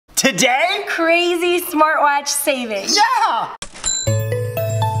Today? Crazy smartwatch savings. Yeah!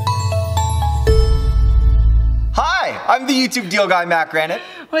 Hi, I'm the YouTube deal guy, Matt Granite.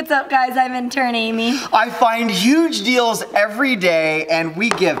 What's up, guys? I'm intern Amy. I find huge deals every day, and we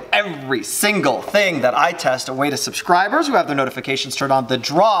give every single thing that I test away to subscribers who have their notifications turned on. The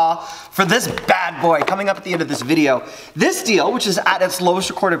draw for this bad boy coming up at the end of this video. This deal, which is at its lowest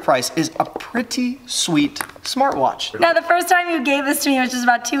recorded price, is a pretty sweet smartwatch. Now, the first time you gave this to me, which was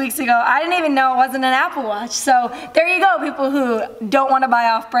about 2 weeks ago, I didn't even know it wasn't an Apple Watch. So there you go, people who don't want to buy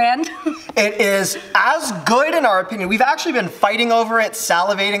off-brand. It is as good in our opinion. We've actually been fighting over it,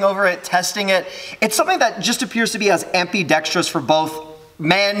 salivating over it, testing it. It's something that just appears to be as ambidextrous for both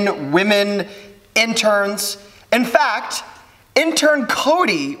men, women, interns. In fact, intern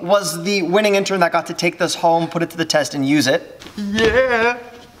Cody was the winning intern that got to take this home, put it to the test, and use it. Yeah.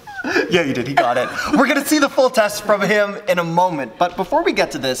 Yeah, he did, he got it. We're gonna see the full test from him in a moment, but before we get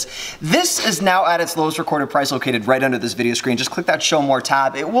to this is now at its lowest recorded price located right under this video screen. Just click that show more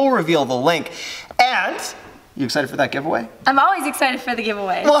tab, it will reveal the link. And, you excited for that giveaway? I'm always excited for the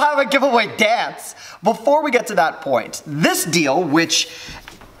giveaway. We'll have a giveaway dance. Before we get to that point, this deal, which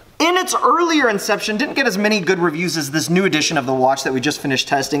in its earlier inception didn't get as many good reviews as this new edition of the watch that we just finished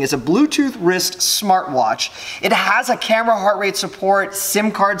testing, is a Bluetooth wrist smartwatch. It has a camera heart rate support,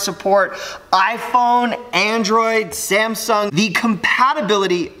 SIM card support, iPhone, Android, Samsung. The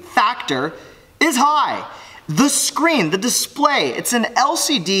compatibility factor is high. The screen, the display, it's an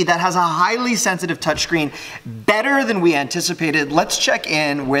LCD that has a highly sensitive touchscreen, better than we anticipated. Let's check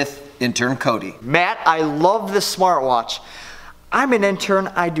in with intern Cody. Matt, I love this smartwatch. I'm an intern,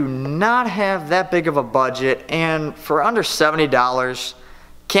 I do not have that big of a budget, and for under $70,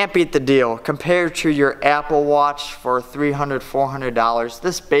 can't beat the deal. Compared to your Apple Watch for $300, $400,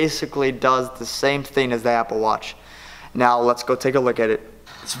 this basically does the same thing as the Apple Watch. Now let's go take a look at it.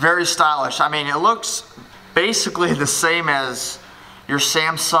 It's very stylish. I mean, it looks basically the same as your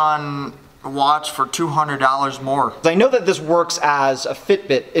Samsung watch for $200 more. I know that this works as a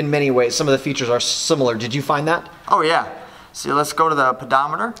Fitbit in many ways. Some of the features are similar. Did you find that? Oh yeah. See, let's go to the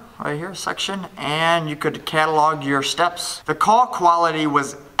pedometer right here section, and you could catalog your steps. The call quality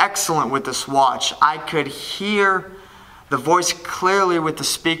was excellent with this watch. I could hear the voice clearly with the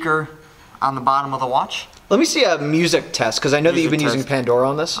speaker on the bottom of the watch. Let me see a music test, because I know that you've been using Pandora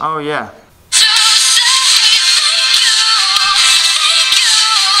on this. Oh yeah.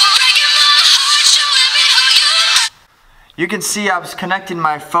 You can see I was connecting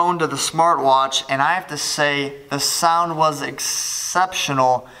my phone to the smartwatch, and I have to say the sound was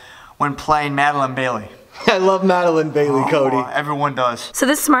exceptional when playing Madeline Bailey. I love Madeline Bailey, Cody. Everyone does. So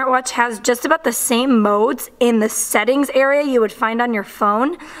this smartwatch has just about the same modes in the settings area you would find on your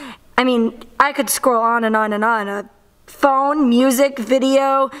phone. I mean, I could scroll on and on and on. Phone, music,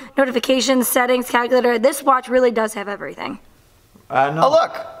 video, notifications, settings, calculator. This watch really does have everything. I know. Oh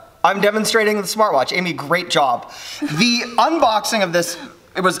look, I'm demonstrating the smartwatch. Amy, great job. The unboxing of this,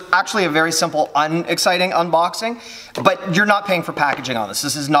 it was actually a very simple, unexciting unboxing, but you're not paying for packaging on this.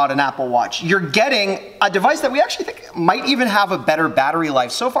 This is not an Apple Watch. You're getting a device that we actually think might even have a better battery life.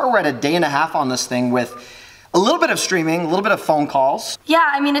 So far, we're at a day and a half on this thing with a little bit of streaming, a little bit of phone calls.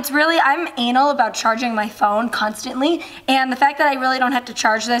 Yeah, I mean, it's really, I'm anal about charging my phone constantly, and the fact that I really don't have to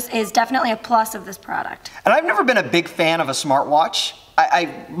charge this is definitely a plus of this product. And I've never been a big fan of a smartwatch.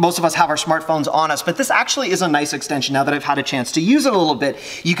 Most of us have our smartphones on us, but this actually is a nice extension now that I've had a chance to use it a little bit.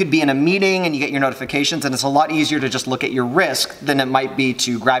 You could be in a meeting and you get your notifications, and it's a lot easier to just look at your wrist than it might be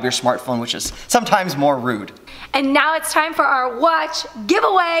to grab your smartphone, which is sometimes more rude. And now it's time for our watch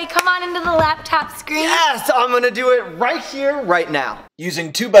giveaway. Come on into the laptop screen. Yes, I'm gonna do it right here, right now.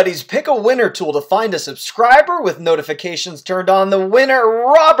 Using TwoBuddy's Pick a Winner tool to find a subscriber with notifications turned on. The winner,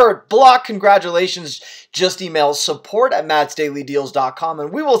 Robert Block. Congratulations. Just email support@mattsdailydeals.com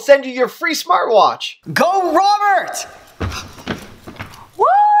and we will send you your free smartwatch. Go, Robert! Woo!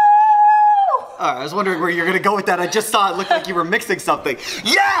 I was wondering where you're gonna go with that. I just saw it looked like you were mixing something.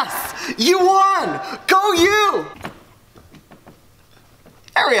 Yes! You won! Go you!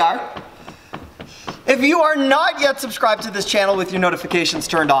 There we are. If you are not yet subscribed to this channel with your notifications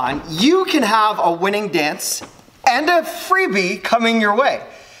turned on, you can have a winning dance and a freebie coming your way.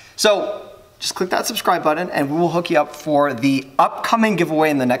 So just click that subscribe button and we will hook you up for the upcoming giveaway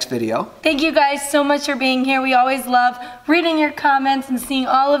in the next video. Thank you guys so much for being here. We always love reading your comments and seeing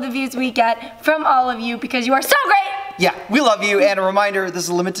all of the views we get from all of you because you are so great. Yeah, we love you, and a reminder, this is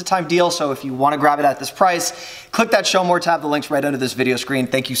a limited time deal, so if you want to grab it at this price, click that show more tab, the link's right under this video screen.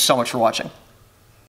 Thank you so much for watching.